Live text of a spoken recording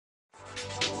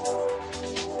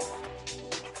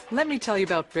Let me tell you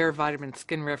about Bare Vitamin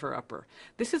Skin River Upper.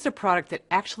 This is a product that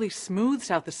actually smooths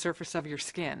out the surface of your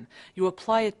skin. You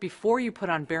apply it before you put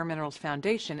on Bare Minerals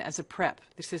foundation as a prep.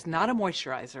 This is not a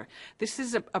moisturizer. This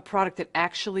is a product that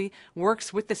actually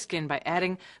works with the skin by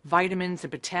adding vitamins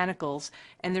and botanicals,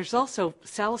 and there's also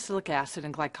salicylic acid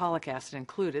and glycolic acid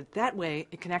included. That way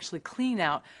it can actually clean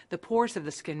out the pores of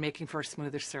the skin, making for a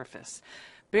smoother surface.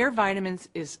 Bare Vitamins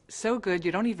is so good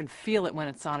you don't even feel it when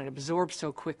it's on. It absorbs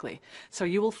so quickly. So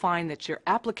you will find that your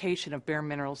application of Bare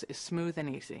Minerals is smooth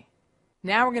and easy.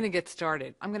 Now we're going to get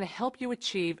started. I'm going to help you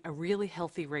achieve a really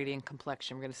healthy, radiant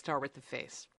complexion. We're going to start with the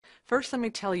face. First, let me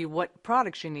tell you what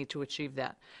products you need to achieve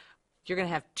that. You're going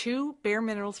to have 2 Bare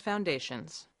Minerals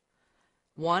foundations,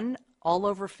 1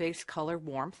 all-over face color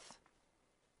warmth,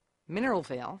 mineral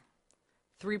veil,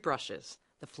 3 brushes,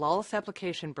 the Flawless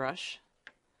Application Brush,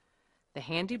 the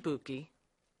Handy Buki,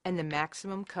 and the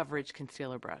Maximum Coverage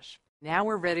Concealer Brush. Now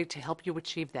we're ready to help you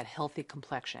achieve that healthy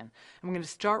complexion. I'm going to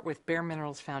start with Bare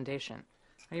Minerals Foundation.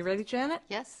 Are you ready, Janet?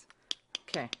 Yes.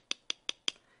 Okay.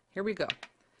 Here we go.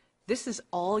 This is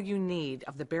all you need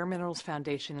of the Bare Minerals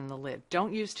Foundation in the lid.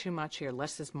 Don't use too much here.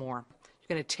 Less is more.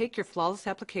 You're going to take your Flawless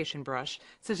Application Brush.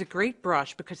 This is a great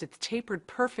brush because it's tapered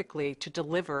perfectly to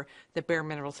deliver the Bare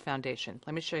Minerals Foundation.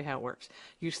 Let me show you how it works.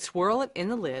 You swirl it in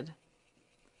the lid.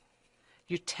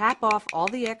 You tap off all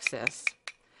the excess.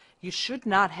 You should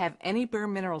not have any Bare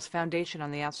Minerals foundation on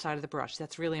the outside of the brush.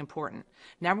 That's really important.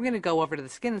 Now we're going to go over to the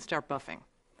skin and start buffing.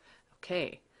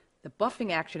 Okay, the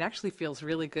buffing action actually feels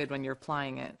really good when you're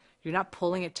applying it. You're not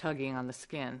pulling it, tugging on the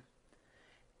skin.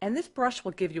 And this brush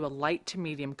will give you a light to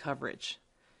medium coverage.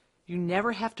 You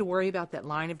never have to worry about that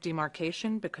line of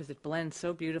demarcation because it blends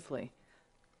so beautifully.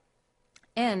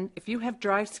 And if you have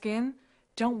dry skin,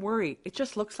 don't worry, it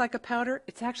just looks like a powder.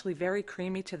 It's actually very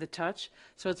creamy to the touch,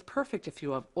 so it's perfect if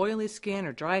you have oily skin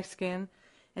or dry skin,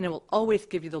 and it will always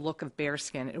give you the look of bare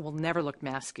skin. It will never look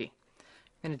masky.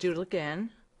 I'm going to do it again,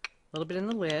 a little bit in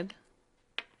the lid.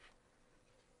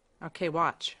 Okay,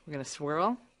 watch. We're going to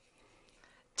swirl,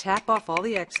 tap off all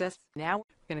the excess. Now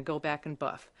we're going to go back and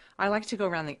buff. I like to go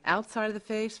around the outside of the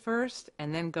face first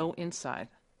and then go inside.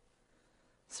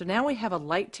 So now we have a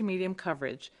light to medium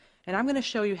coverage. And I'm going to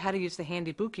show you how to use the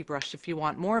Handy Buki brush if you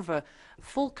want more of a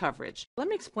full coverage. Let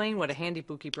me explain what a Handy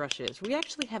Buki brush is. We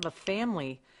actually have a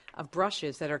family of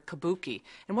brushes that are kabuki.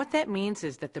 And what that means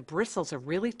is that the bristles are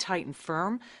really tight and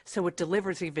firm, so it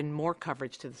delivers even more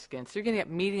coverage to the skin. So you're going to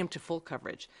get medium to full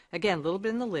coverage. Again, a little bit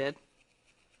in the lid.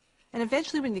 And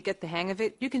eventually when you get the hang of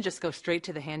it, you can just go straight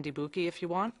to the Handy Buki if you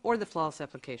want, or the Flawless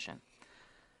Application.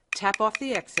 Tap off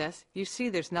the excess. You see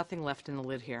there's nothing left in the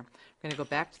lid here. We're going to go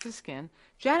back to the skin.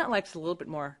 Janet likes a little bit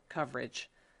more coverage,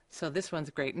 so this one's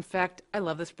great. In fact, I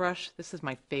love this brush. This is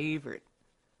my favorite.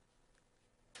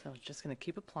 So just going to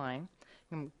keep applying.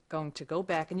 I'm going to go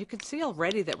back, and you can see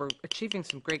already that we're achieving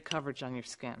some great coverage on your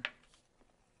skin.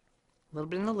 A little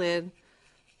bit in the lid,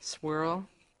 swirl,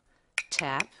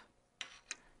 tap,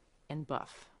 and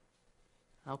buff.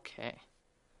 Okay.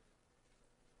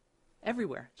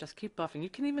 Everywhere. Just keep buffing. You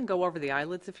can even go over the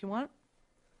eyelids if you want.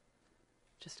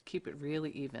 Just keep it really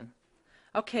even.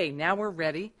 Okay, now we're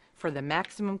ready for the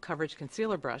Maximum Coverage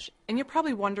Concealer Brush. And you're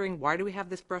probably wondering, why do we have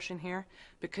this brush in here?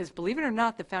 Because believe it or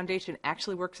not, the foundation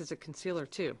actually works as a concealer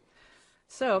too.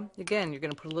 So again, you're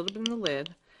going to put a little bit in the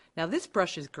lid. Now this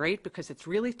brush is great because it's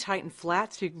really tight and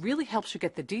flat, so it really helps you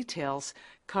get the details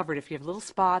covered. If you have little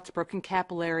spots, broken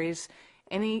capillaries,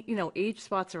 any age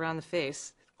spots around the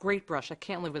face, great brush. I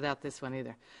can't live without this one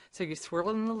either. So you swirl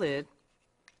it in the lid,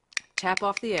 tap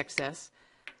off the excess,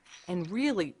 and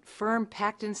really firm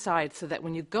packed inside so that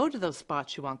when you go to those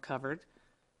spots you want covered,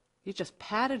 you just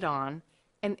pat it on,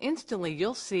 and instantly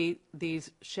you'll see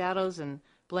these shadows and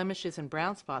blemishes and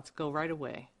brown spots go right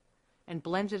away and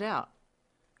blend it out.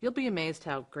 You'll be amazed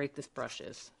how great this brush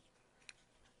is.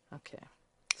 Okay,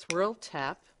 swirl,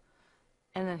 tap,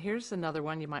 and then here's another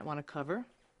one you might want to cover.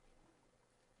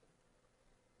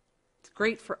 It's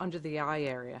great for under the eye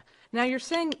area. Now you're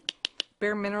saying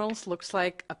Bare Minerals looks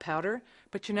like a powder,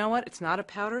 but you know what? It's not a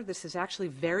powder. This is actually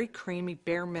very creamy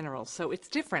Bare Minerals, so it's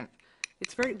different.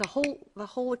 It's the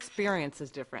whole experience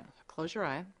is different. Close your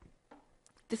eye.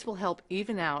 This will help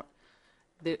even out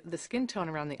the skin tone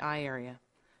around the eye area.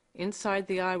 Inside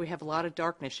the eye we have a lot of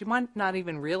darkness. You might not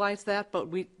even realize that, but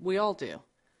we all do.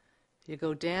 You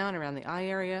go down around the eye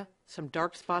area, some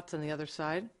dark spots on the other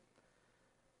side.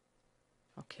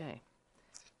 Okay.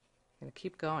 I'm going to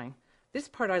keep going. This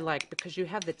part I like because you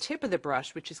have the tip of the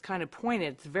brush, which is kind of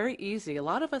pointed. It's very easy. A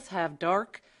lot of us have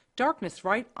darkness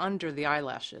right under the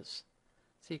eyelashes.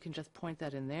 So you can just point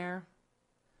that in there.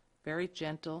 Very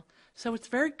gentle. So it's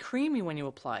very creamy when you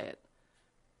apply it.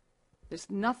 There's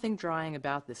nothing drying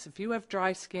about this. If you have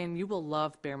dry skin, you will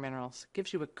love Bare Minerals. It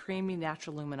gives you a creamy,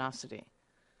 natural luminosity.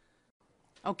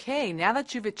 Okay, now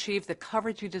that you've achieved the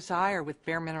coverage you desire with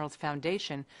Bare Minerals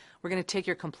foundation, we're going to take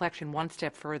your complexion one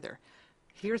step further.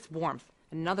 Here's Warmth,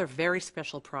 another very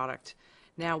special product.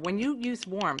 Now, when you use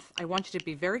Warmth, I want you to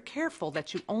be very careful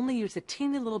that you only use a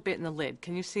teeny little bit in the lid.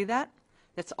 Can you see that?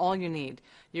 That's all you need.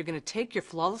 You're going to take your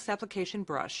Flawless Application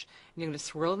brush and you're going to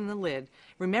swirl it in the lid.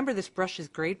 Remember, this brush is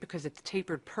great because it's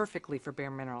tapered perfectly for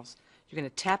Bare Minerals. You're going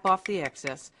to tap off the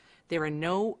excess. There are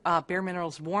no Bare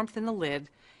Minerals Warmth in the lid,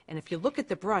 and if you look at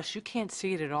the brush, you can't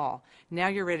see it at all. Now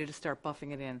you're ready to start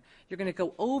buffing it in. You're going to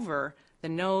go over the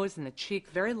nose and the cheek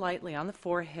very lightly, on the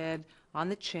forehead, on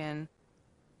the chin.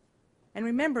 And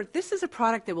remember, this is a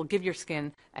product that will give your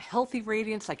skin a healthy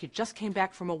radiance, like you just came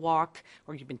back from a walk,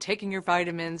 or you've been taking your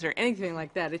vitamins, or anything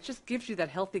like that. It just gives you that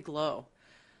healthy glow.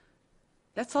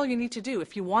 That's all you need to do.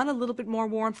 If you want a little bit more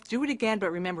warmth, do it again,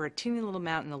 but remember, a teeny little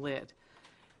amount in the lid.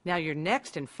 Now your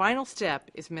next and final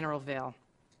step is Mineral Veil.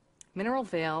 Mineral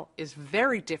Veil is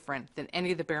very different than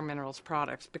any of the Bare Minerals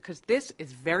products because this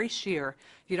is very sheer.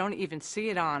 You don't even see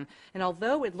it on. And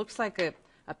although it looks like a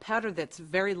powder that's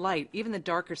very light, even the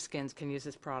darker skins can use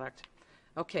this product.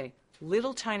 Okay,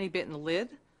 little tiny bit in the lid,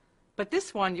 but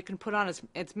this one you can put on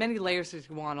as many layers as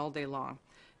you want all day long.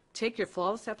 Take your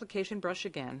Flawless Application brush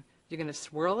again. You're going to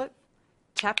swirl it,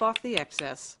 tap off the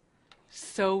excess.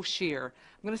 So sheer.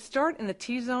 I'm going to start in the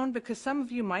T-zone because some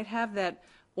of you might have that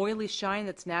oily shine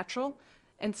that's natural,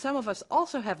 and some of us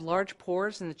also have large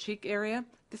pores in the cheek area.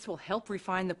 This will help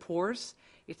refine the pores.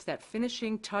 It's that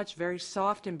finishing touch, very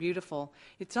soft and beautiful.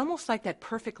 It's almost like that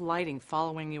perfect lighting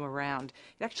following you around.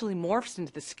 It actually morphs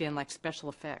into the skin like special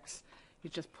effects. You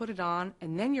just put it on,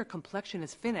 and then your complexion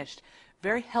is finished.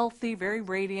 Very healthy, very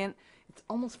radiant. It's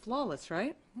almost flawless,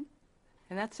 right?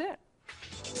 And that's it.